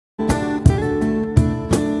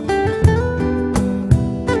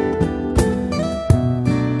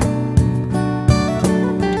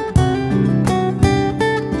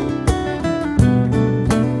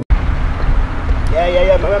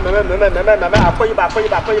I'll call you back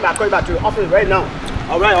to the office right now.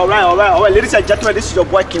 All right. Ladies and gentlemen, this is your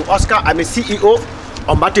boy King Oscar. I'm a CEO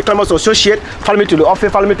of Matic Clements Associate. Follow me to the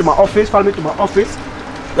office. Follow me to my office.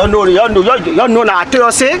 Y'all know now. I tell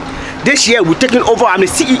you, say this year we're taking over. I'm the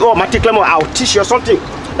CEO of Matic Clements. I'll teach you something.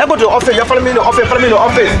 Let's go to the office. You follow me in the office. Follow me in the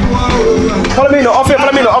office.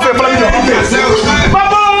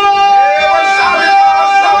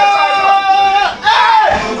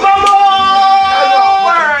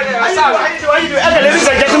 Ladies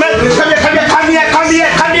and gentlemen, come here.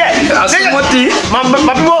 My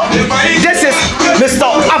people, this is Mr.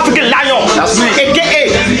 African Lion. That's me.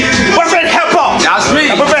 AKA boyfriend helper. That's me.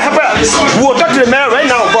 Boyfriend helper. We'll talk to the man right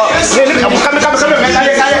now, but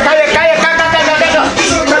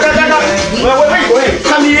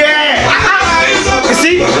come here. You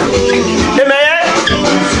see, the man,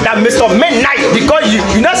 that Mr. Midnight, because you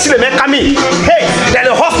not see the man coming. Hey, there's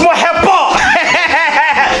a hospital helper.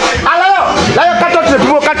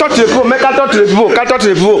 Can't talk to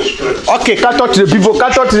the people. Okay, can't talk to the people.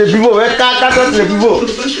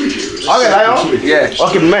 Okay, Lion? Yeah.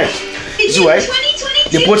 Okay, man. See what?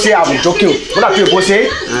 The boss say I'm joking. What I feel boss say?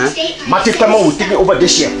 Matic Clements will take it over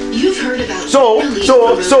this year. You've heard about so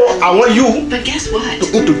I want you but guess what?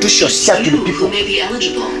 to introduce yourself to the people. May be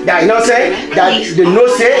eligible. That you know say that they know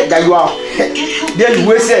say that you are they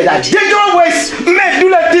will say that they don't waste man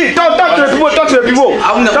do like this. Talk to the people.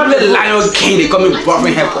 I'm the Lion King, they call me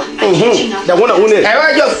boyfriend helper. They wanna own it. Hey,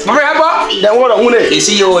 where you boyfriend helper? They wanna own it. The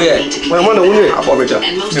CEO here. They wanna own it. I'm operator.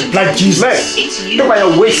 The black Jesus. Look at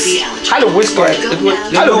your waist. How the waist can? They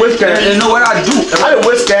know what I do.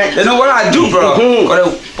 They know what I do, bro.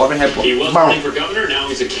 Boyfriend helper. He was running for governor, now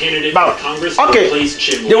he's a candidate for Congress. Okay.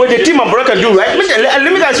 The way the team my brother can do, right? Let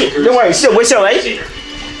me ask you. Don't worry, see waste, right?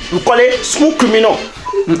 We call it smooth criminal.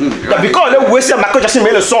 Because they waste Michael Jackson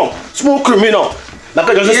made a song. Smooth criminal.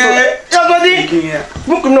 Michael Jackson.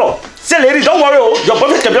 Smooth criminal. Say ladies, don't worry, your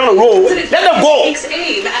boyfriend can be on the road. Let them go.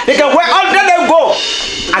 They can wear out, let them go.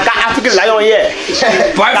 I got African Lion here.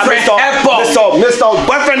 Boyfriend helper. Mr.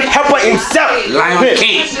 Boyfriend helper himself. Lion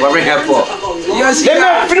King. Boyfriend helper. Yes, let me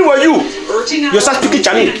finish with you. You're such speaking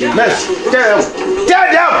Chinese. Man, tell them.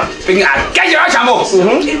 Speaking, I get your chamo.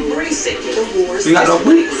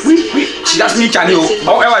 She does me Chinese.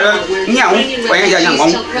 However, I'm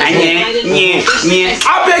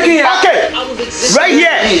begging you. Okay, right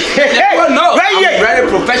here. Right here. Very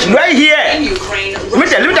professional. Right here. Let me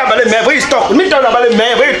tell about the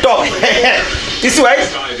man. Where you talk? This way,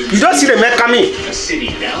 you don't see the man coming.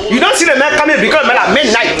 You don't see the man coming because man at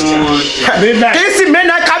midnight. Can you see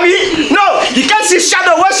midnight coming? No, you can't see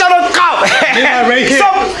shadow. What shadow come? Right here. So,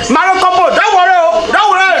 Maro couple, don't worry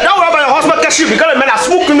about the hospital catch you because the man are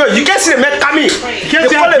smoking. No, you can't see the man coming. They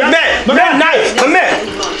call the man midnight.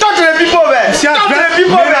 Talk to the people, man.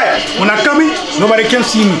 When I come in, nobody can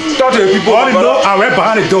see me. Talk to the people. All the door, I right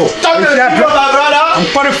behind the door. Talk to the people, my brother. I'm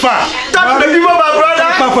 45. Talk to the people, my brother.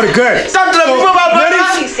 For the good. Talk to the people, my brother.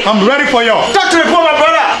 I'm ready for y'all. Talk to the people, my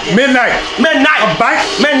brother. Midnight. I'm back.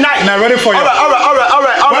 Midnight. And I'm ready for y'all. All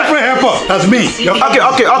right. Boyfriend helper. That's me. Okay.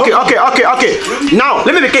 Now,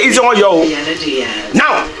 let me make it easy on you.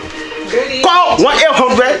 Now, call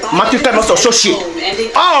 1-800 Matic Clements Associate.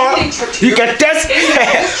 Or you can text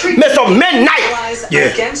Mr. Midnight.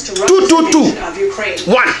 Yeah.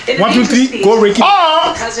 222-123. Go Ricky.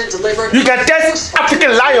 Or you can text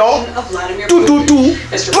African Lion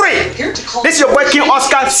 222-3. This is your boy King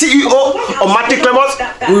Oscar, CEO of Matic Clements.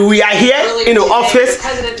 We are here in the office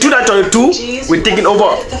 2022. We're taking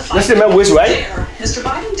over. Let's see my waist, right?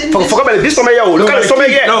 Forget about this stomach here. Look at the stomach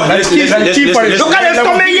here. No, listen. Look at the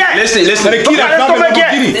stomach here. Listen.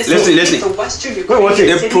 Listen.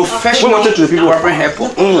 The professional boyfriend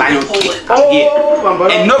helper, Lion King. I'm here.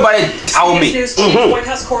 And nobody tell me. But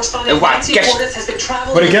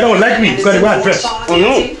they don't like me because they wear dress.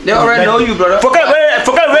 They already know you, brother. Forget let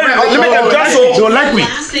me address you. They don't like me. You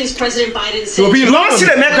don't see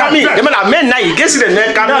the man coming. You can't see the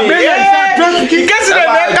man coming. You can't see the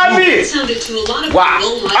man coming. Wow.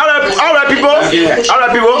 All right, people.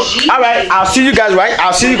 All right. I'll see you guys, right?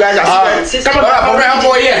 Come on,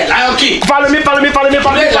 Lion King. Follow me.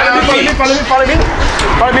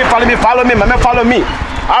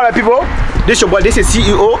 All right, people. This is your boy. This is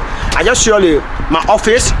CEO. I just show you my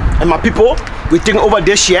office and my people. We taking over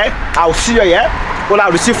this year. I'll see you here when I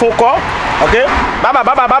receive phone call. Okay. Bye.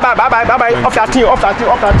 Off that team.